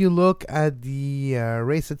 And if you look at the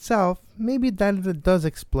race itself, maybe that does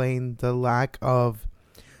explain the lack of,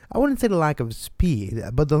 I wouldn't say the lack of speed,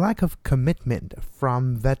 but the lack of commitment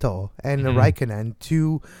from Vettel and Raikkonen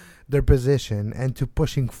to their position and to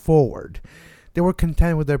pushing forward. They were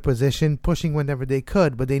content with their position, pushing whenever they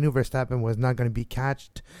could, but they knew Verstappen was not going to be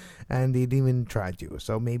catched, and they didn't even try to.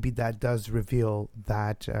 So maybe that does reveal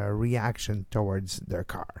that reaction towards their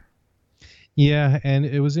car. Yeah, and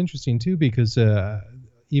it was interesting, too, because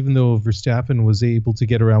even though Verstappen was able to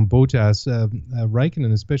get around Bottas,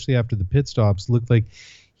 Raikkonen, especially after the pit stops, looked like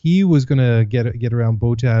he was going to get around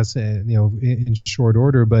Bottas, in short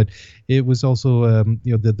order. But it was also,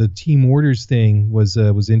 the team orders thing was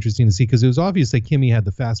interesting to see, because it was obvious that Kimi had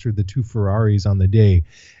the faster of the two Ferraris on the day,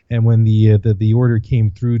 and when the order came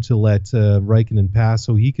through to let Raikkonen pass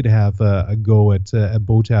so he could have a go at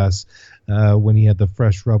Bottas when he had the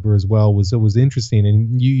fresh rubber as well was interesting.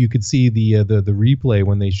 And you could see the replay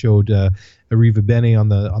when they showed Arrivabene on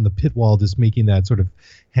the pit wall just making that sort of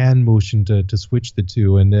hand motion to switch the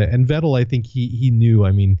two, and Vettel, I think he knew.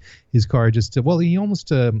 I mean, his car just he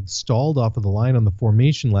almost stalled off of the line on the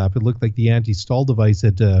formation lap. It looked like the anti-stall device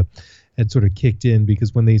had sort of kicked in,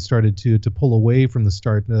 because when they started to pull away from the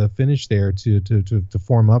start finish there to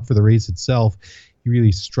form up for the race itself, he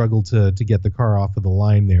really struggled to get the car off of the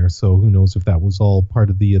line there. So who knows if that was all part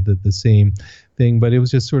of the same thing, but it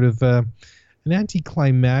was just sort of an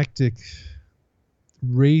anticlimactic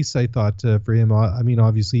race, I thought, for him. I mean,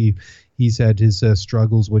 obviously he's had his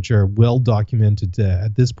struggles, which are well documented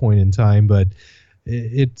at this point in time, but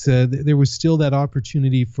there was still that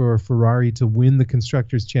opportunity for Ferrari to win the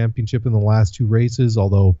Constructors' Championship in the last two races,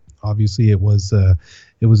 although obviously it was a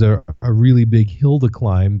really big hill to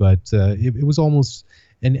climb, but it was almost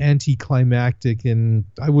an anticlimactic, and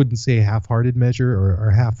I wouldn't say half-hearted measure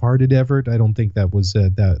or half-hearted effort. I don't think that was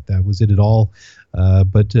that was it at all.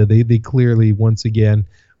 But they clearly once again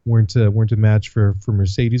weren't a match for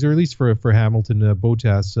Mercedes, or at least for Hamilton.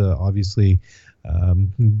 Bottas obviously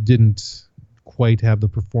didn't quite have the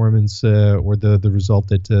performance or the result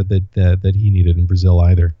that he needed in Brazil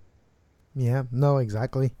either. Yeah, no,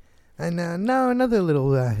 exactly. And now another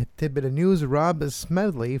little tidbit of news. Rob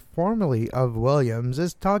Smedley, formerly of Williams,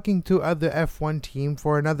 is talking to other F1 team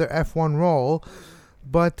for another F1 role,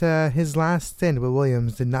 but his last stint with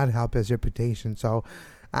Williams did not help his reputation. So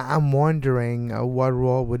I'm wondering what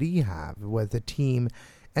role would he have with the team,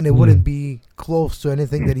 and it wouldn't be close to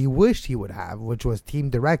anything that he wished he would have, which was team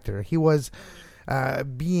director. He was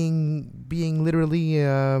being literally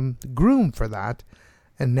groomed for that,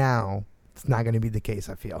 and now it's not going to be the case,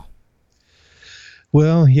 I feel.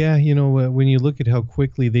 Well, yeah, when you look at how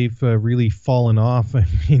quickly they've really fallen off, I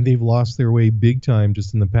mean, they've lost their way big time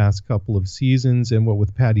just in the past couple of seasons. And what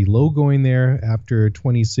with Paddy Lowe going there after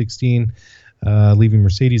 2016, leaving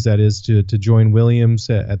Mercedes, that is, to join Williams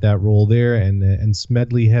at that role there, and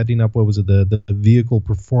Smedley heading up, what was it, the vehicle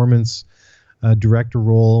performance director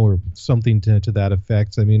role or something to that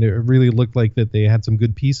effect. I mean, it really looked like that they had some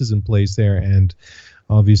good pieces in place there, and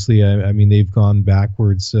obviously, I mean, they've gone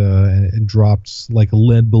backwards and dropped like a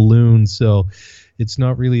lead balloon. So it's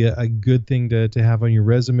not really a good thing to have on your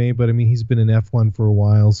resume. But, I mean, he's been in F1 for a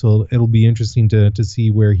while, so it'll be interesting to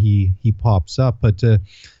see where he pops up. But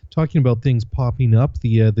talking about things popping up,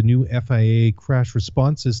 the new FIA crash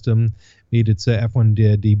response system made its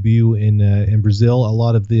F1 debut in Brazil. A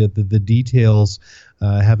lot of the details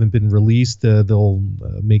haven't been released. They'll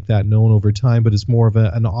make that known over time, but it's more of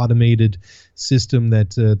an automated system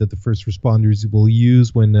that the first responders will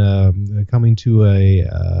use when coming to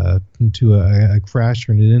a crash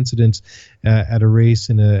or an incident at a race.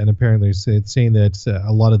 And apparently it's saying that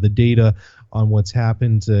a lot of the data on what's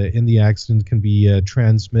happened in the accident can be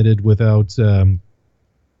transmitted without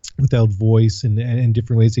voice and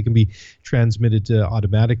different ways. It can be transmitted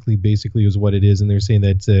automatically, basically, is what it is. And they're saying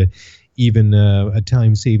that even a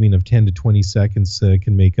time saving of 10 to 20 seconds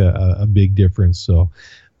can make a big difference. So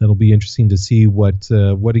that'll be interesting to see what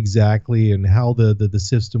exactly and how the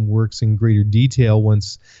system works in greater detail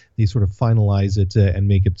once they sort of finalize it and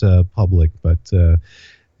make it public. But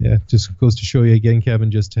yeah, it just goes to show you again, Kevin,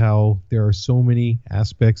 just how there are so many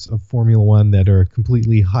aspects of Formula One that are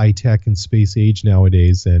completely high tech and space age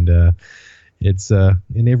nowadays, and it's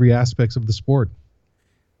in every aspect of the sport.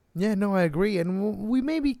 Yeah, no, I agree, and we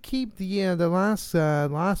maybe keep the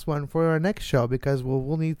last one for our next show, because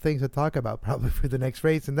we'll need things to talk about probably for the next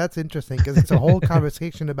race, and that's interesting because it's a whole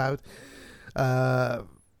conversation about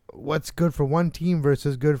what's good for one team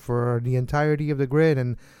versus good for the entirety of the grid.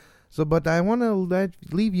 And so, but I want to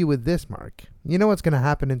leave you with this, Mark. You know what's going to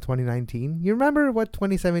happen in 2019? You remember what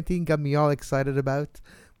 2017 got me all excited about?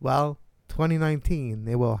 Well, 2019,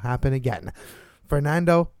 it will happen again.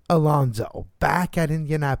 Fernando Alonso back at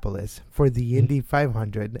Indianapolis for the Indy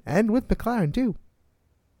 500, and with McLaren too.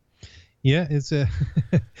 Yeah, it's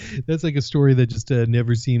that's like a story that just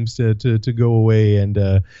never seems to go away,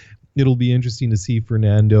 and it'll be interesting to see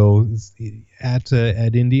Fernando at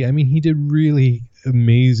Indy. I mean, he did really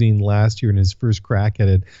amazing last year in his first crack at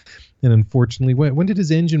it, and unfortunately, when did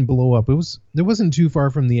his engine blow up? It wasn't too far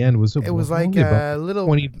from the end. It was like a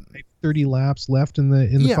little 30 laps left in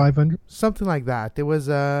the 500, something like that. It was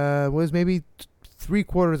maybe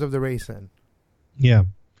 3/4 of the race in. Yeah.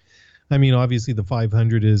 I mean, obviously the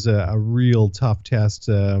 500 is a real tough test,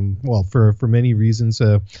 well, for many reasons,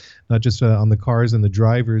 not just on the cars and the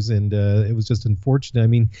drivers, and it was just unfortunate. I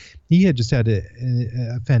mean, he had just had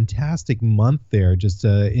a fantastic month there, just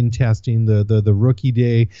in testing the rookie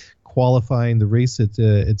day, qualifying the race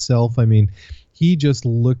itself. I mean, he just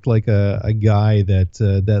looked like a guy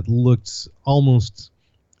that looked almost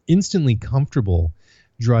instantly comfortable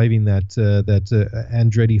driving that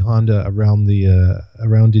Andretti Honda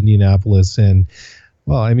around Indianapolis. And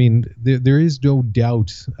well, I mean, there is no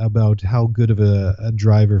doubt about how good of a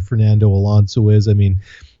driver Fernando Alonso is. I mean,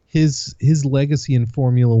 his legacy in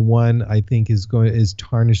Formula One, I think, is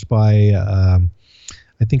tarnished by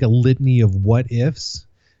I think a litany of what ifs.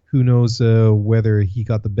 Who knows whether he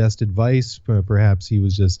got the best advice? Perhaps he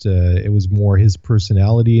was just, it was more his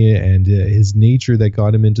personality and his nature that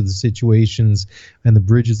got him into the situations and the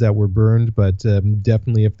bridges that were burned. But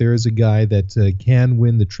definitely, if there is a guy that can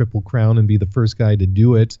win the Triple Crown and be the first guy to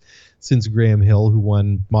do it since Graham Hill, who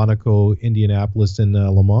won Monaco, Indianapolis, and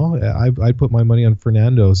Le Mans, I'd put my money on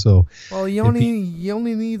Fernando. So, well, he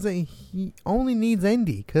only needs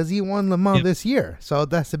Indy because he won Le Mans this year. So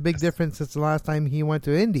that's a big difference since the last time he went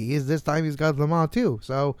to Indy. Is this time he's got Le Mans too.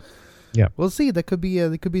 So yeah, we'll see. That could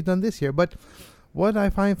be done this year. But what I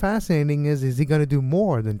find fascinating is he going to do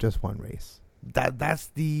more than just one race?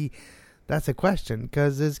 That's a question,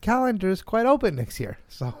 because his calendar is quite open next year,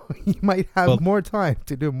 so he might have more time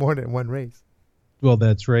to do more than one race. Well,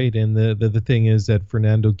 that's right. And the thing is that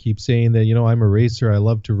Fernando keeps saying that, I'm a racer. I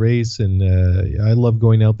love to race, and I love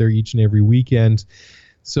going out there each and every weekend.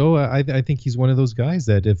 So I think he's one of those guys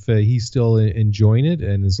that if he's still enjoying it,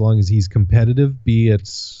 and as long as he's competitive, be it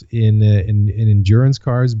in endurance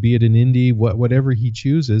cars, be it in Indy, whatever he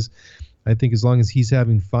chooses, I think as long as he's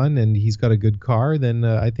having fun and he's got a good car, then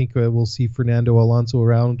I think we'll see Fernando Alonso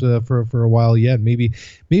around for a while yet. Maybe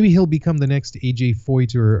he'll become the next AJ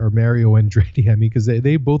Foyt or Mario Andretti. I mean, because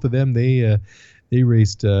they both of them they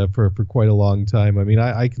raced for quite a long time. I mean,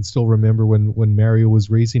 I can still remember when Mario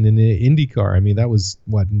was racing in the IndyCar. I mean, that was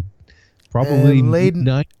probably early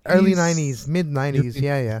 90s, mid 90s.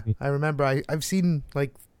 Yeah. I remember I've seen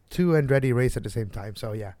like two Andretti race at the same time.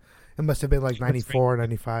 So yeah, it must have been like 94,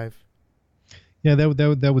 95. Yeah,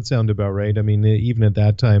 that would sound about right. I mean, even at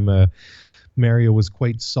that time, Mario was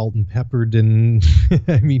quite salt and peppered, and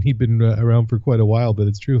I mean, he'd been around for quite a while. But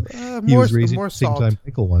it's true, he was racing at the same time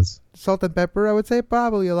Michael was. Salt and pepper, I would say,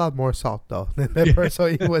 probably a lot more salt though than pepper. So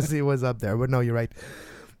he was up there. But no, you're right.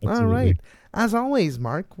 Absolutely. All right. As always,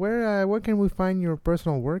 Mark, where can we find your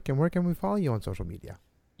personal work, and where can we follow you on social media?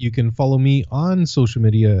 You can follow me on social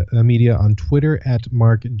media on Twitter at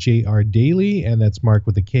MarkJRDaily, and that's Mark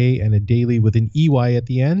with a K and a Daily with an EY at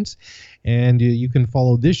the end. And you can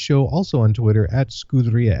follow this show also on Twitter at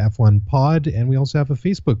Scuderia F1 Pod, and we also have a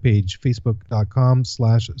Facebook page,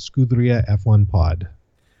 facebook.com/Scuderia F1 Pod.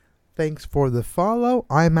 Thanks for the follow.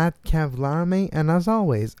 I'm at Kev Larme, and as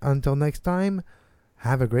always, until next time,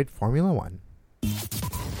 have a great Formula One.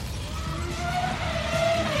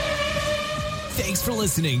 Thanks for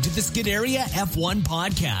listening to the Scuderia F1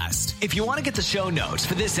 podcast. If you want to get the show notes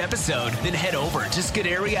for this episode, then head over to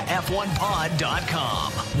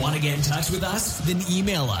ScuderiaF1pod.com. Want to get in touch with us? Then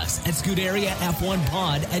email us at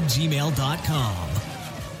ScuderiaF1pod@gmail.com.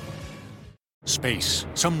 Space.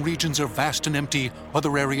 Some regions are vast and empty,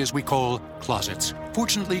 other areas we call closets.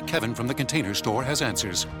 Fortunately, Kevin from the Container Store has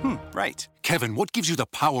answers. Right. Kevin, what gives you the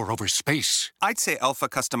power over space? I'd say Elfa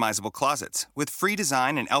customizable closets. With free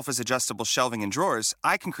design and Elfa's adjustable shelving and drawers,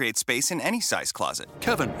 I can create space in any size closet.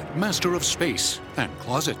 Kevin, master of space and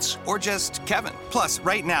closets. Or just Kevin. Plus,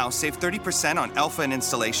 right now, save 30% on Elfa and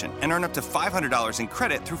installation and earn up to $500 in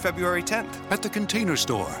credit through February 10th. At the Container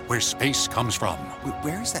Store, where space comes from.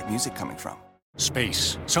 Where is that music coming from?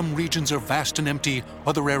 Space. Some regions are vast and empty,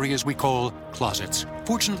 other areas we call closets.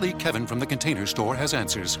 Fortunately, Kevin from the Container Store has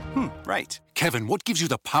answers. Right. Kevin, what gives you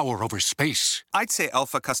the power over space? I'd say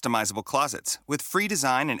Elfa customizable closets. With free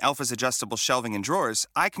design and Elfa's adjustable shelving and drawers,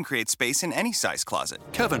 I can create space in any size closet.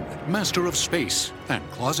 Kevin, master of space and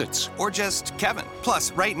closets. Or just Kevin.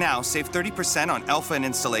 Plus, right now, save 30% on Elfa and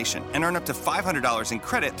installation and earn up to $500 in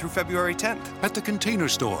credit through February 10th. At the Container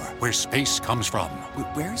Store, where space comes from.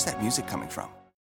 Where is that music coming from?